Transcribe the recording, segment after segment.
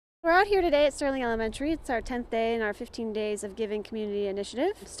We're out here today at Sterling Elementary. It's our 10th day in our 15 Days of Giving Community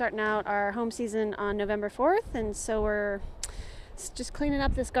Initiative. Starting out our home season on November 4th, and so we're just cleaning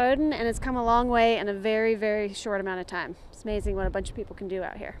up this garden, and it's come a long way in a very, very short amount of time. It's amazing what a bunch of people can do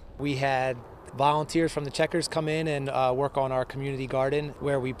out here. We had volunteers from the Checkers come in and work on our community garden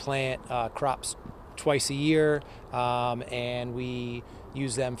where we plant crops twice a year, and we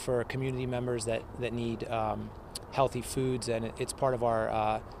use them for community members that need healthy foods, and it's part of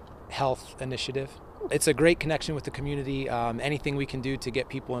our health initiative. It's a great connection with the community. Anything we can do to get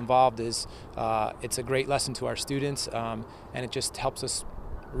people involved is it's a great lesson to our students, and it just helps us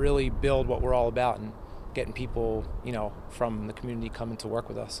really build what we're all about and getting people, from the community coming to work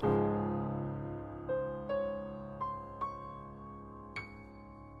with us.